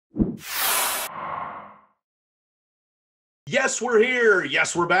Yes, we're here.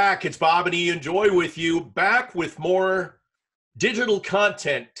 Yes, we're back. It's Bob and Ian Joy with you, back with more digital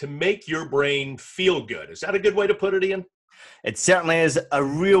content to make your brain feel good. Is that a good way to put it, Ian? It certainly is a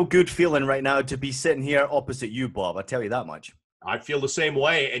real good feeling right now to be sitting here opposite you, Bob. I tell you that much. I feel the same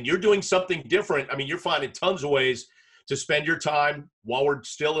way. And you're doing something different. I mean, you're finding tons of ways to spend your time while we're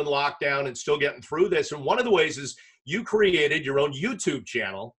still in lockdown and still getting through this. And one of the ways is you created your own YouTube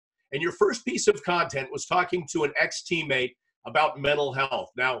channel. And your first piece of content was talking to an ex-teammate about mental health.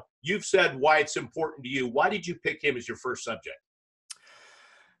 Now, you've said why it's important to you. Why did you pick him as your first subject?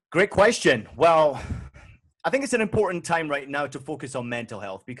 Great question. Well, I think it's an important time right now to focus on mental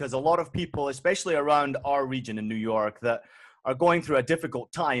health because a lot of people, especially around our region in New York, that are going through a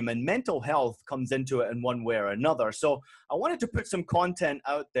difficult time, and mental health comes into it in one way or another. So I wanted to put some content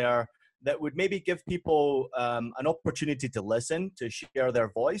out there that would maybe give people an opportunity to listen, to share their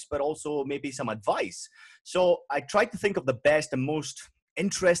voice, but also maybe some advice. So I tried to think of the best and most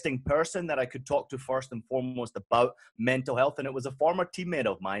interesting person that I could talk to first and foremost about mental health. And it was a former teammate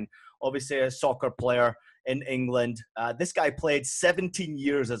of mine, obviously a soccer player in England. This guy played 17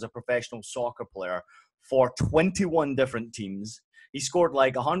 years as a professional soccer player for 21 different teams. He scored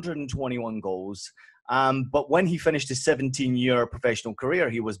like 121 goals. But when he finished his 17-year professional career,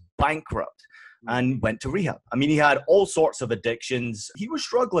 he was bankrupt and went to rehab. I mean, he had all sorts of addictions. He was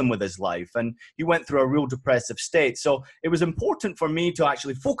struggling with his life and he went through a real depressive state. So it was important for me to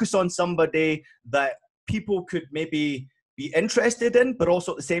actually focus on somebody that people could maybe be interested in, but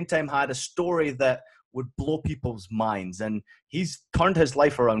also at the same time had a story that would blow people's minds. And he's turned his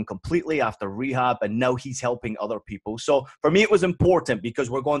life around completely after rehab, and now he's helping other people. So for me, it was important because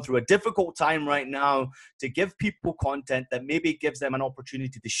we're going through a difficult time right now to give people content that maybe gives them an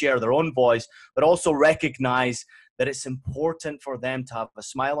opportunity to share their own voice, but also recognize that it's important for them to have a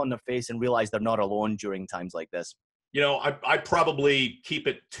smile on their face and realize they're not alone during times like this. You know, I probably keep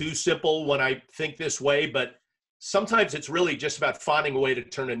it too simple when I think this way, but sometimes it's really just about finding a way to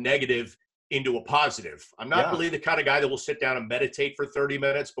turn a negative into a positive. I'm not really the kind of guy that will sit down and meditate for 30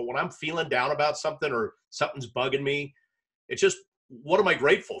 minutes, but when I'm feeling down about something or something's bugging me, it's just, what am I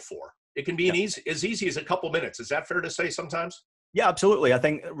grateful for? It can be as easy as a couple minutes. Is that fair to say sometimes? Yeah, absolutely. I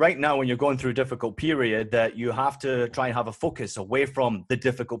think right now when you're going through a difficult period that you have to try and have a focus away from the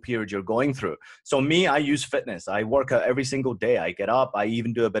difficult period you're going through. So me, I use fitness. I work out every single day. I get up. I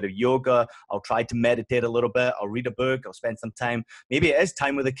even do a bit of yoga. I'll try to meditate a little bit. I'll read a book. I'll spend some time. Maybe it is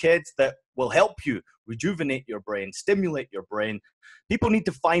time with the kids that will help you rejuvenate your brain, stimulate your brain. People need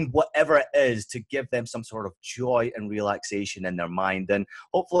to find whatever it is to give them some sort of joy and relaxation in their mind. And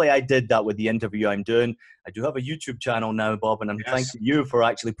hopefully I did that with the interview I'm doing. I do have a YouTube channel now, Bob, and I'm thanking you for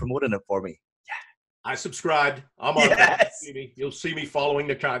actually promoting it for me. I subscribed. I'm on there. You'll see me following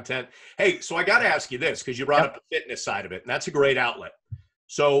the content. Hey, so I got to ask you this because you brought up the fitness side of it, and that's a great outlet.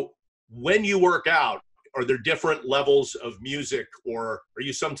 So when you work out, are there different levels of music, or are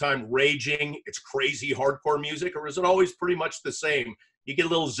you sometimes raging? It's crazy hardcore music, or is it always pretty much the same? You get a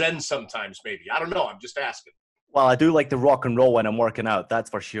little zen sometimes, maybe. I don't know. I'm just asking. Well, I do like the rock and roll when I'm working out, that's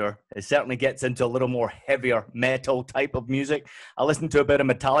for sure. It certainly gets into a little more heavier metal type of music. I listen to a bit of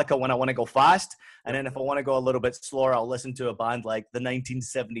Metallica when I want to go fast. And then if I want to go a little bit slower, I'll listen to a band like the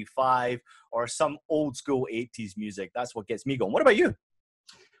 1975 or some old school 80s music. That's what gets me going. What about you?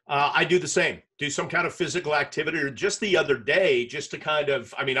 I do the same. Do some kind of physical activity, or just the other day, just to kind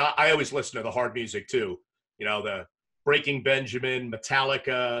of, I mean, I always listen to the hard music too. You know, the Breaking Benjamin,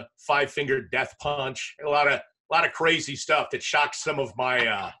 Metallica, Five Finger Death Punch, a lot of crazy stuff that shocks some of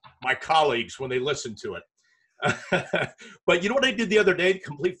my my colleagues when they listen to it. But you know what I did the other day? The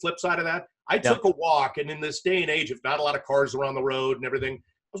complete flip side of that. I took a walk, and in this day and age, if not a lot of cars around the road and everything,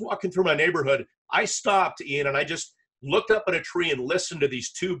 I was walking through my neighborhood. I stopped, Ian, and I just looked up at a tree and listened to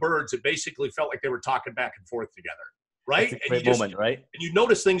these two birds that basically felt like they were talking back and forth together, right? That's a great moment, right? And you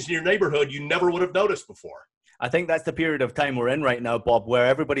notice things in your neighborhood you never would have noticed before. I think that's the period of time we're in right now, Bob, where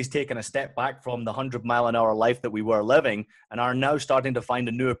everybody's taken a step back from the 100-mile-an-hour life that we were living and are now starting to find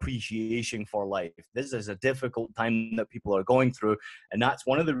a new appreciation for life. This is a difficult time that people are going through, and that's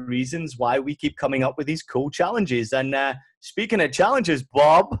one of the reasons why we keep coming up with these cool challenges. And speaking of challenges,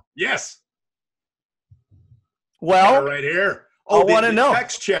 Bob. Yes. Well, right here. I want to know.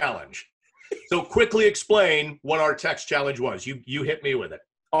 Text challenge. So quickly explain what our text challenge was. You hit me with it.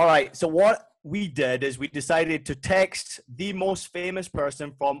 All right. So what we did is we decided to text the most famous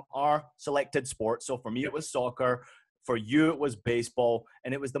person from our selected sport. So for me, it was soccer. For you, it was baseball.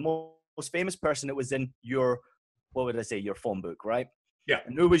 And it was the most famous person that was in your, what would I say, your phone book, right? Yeah.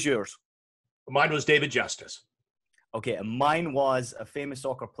 And who was yours? Mine was David Justice. Okay, and mine was a famous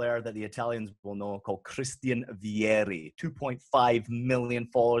soccer player that the Italians will know called Christian Vieri. 2.5 million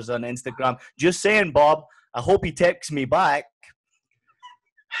followers on Instagram. Just saying, Bob. I hope he texts me back.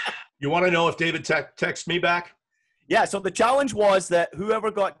 You want to know if David texts me back? Yeah, so the challenge was that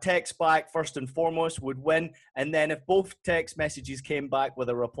whoever got text back first and foremost would win. And then if both text messages came back with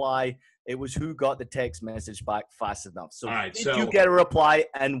a reply, it was who got the text message back fast enough. So, did you get a reply,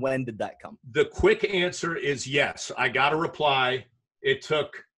 and when did that come? The quick answer is yes. I got a reply. It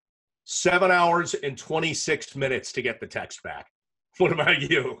took 7 hours and 26 minutes to get the text back. What about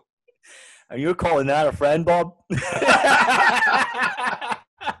you? Are you calling that a friend, Bob?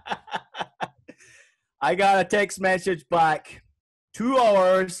 I got a text message back 2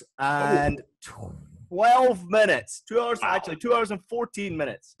 hours and 12 minutes. 2 hours, wow. Actually 2 hours and 14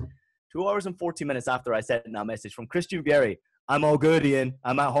 minutes. 2 hours and 14 minutes after I sent that message from Christian Vieri. I'm all good, Ian.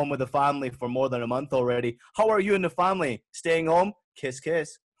 I'm at home with the family for more than a month already. How are you and the family? Staying home? Kiss,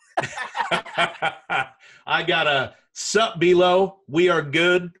 kiss. I got a sup, Bilo. We are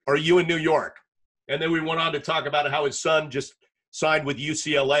good. Are you in New York? And then we went on to talk about how his son just signed with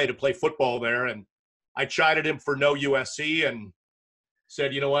UCLA to play football there. And I chided him for no USC and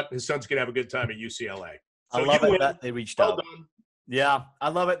said, you know what? His son's going to have a good time at UCLA. So I love it that they reached out. Done. Yeah, I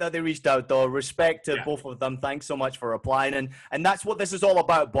love it that they reached out, though. Respect to both of them. Thanks so much for replying. And that's what this is all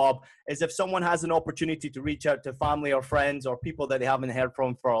about, Bob, is if someone has an opportunity to reach out to family or friends or people that they haven't heard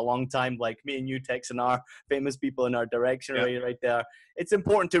from for a long time, like me and you texting our famous people in our direction right there, it's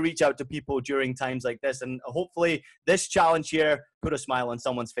important to reach out to people during times like this. And hopefully this challenge here put a smile on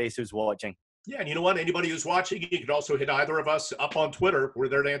someone's face who's watching. Yeah, and you know what? Anybody who's watching, you can also hit either of us up on Twitter. We're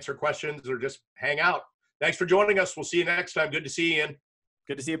there to answer questions or just hang out. Thanks for joining us. We'll see you next time. Good to see you, Ian.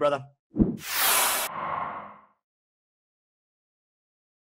 Good to see you, brother.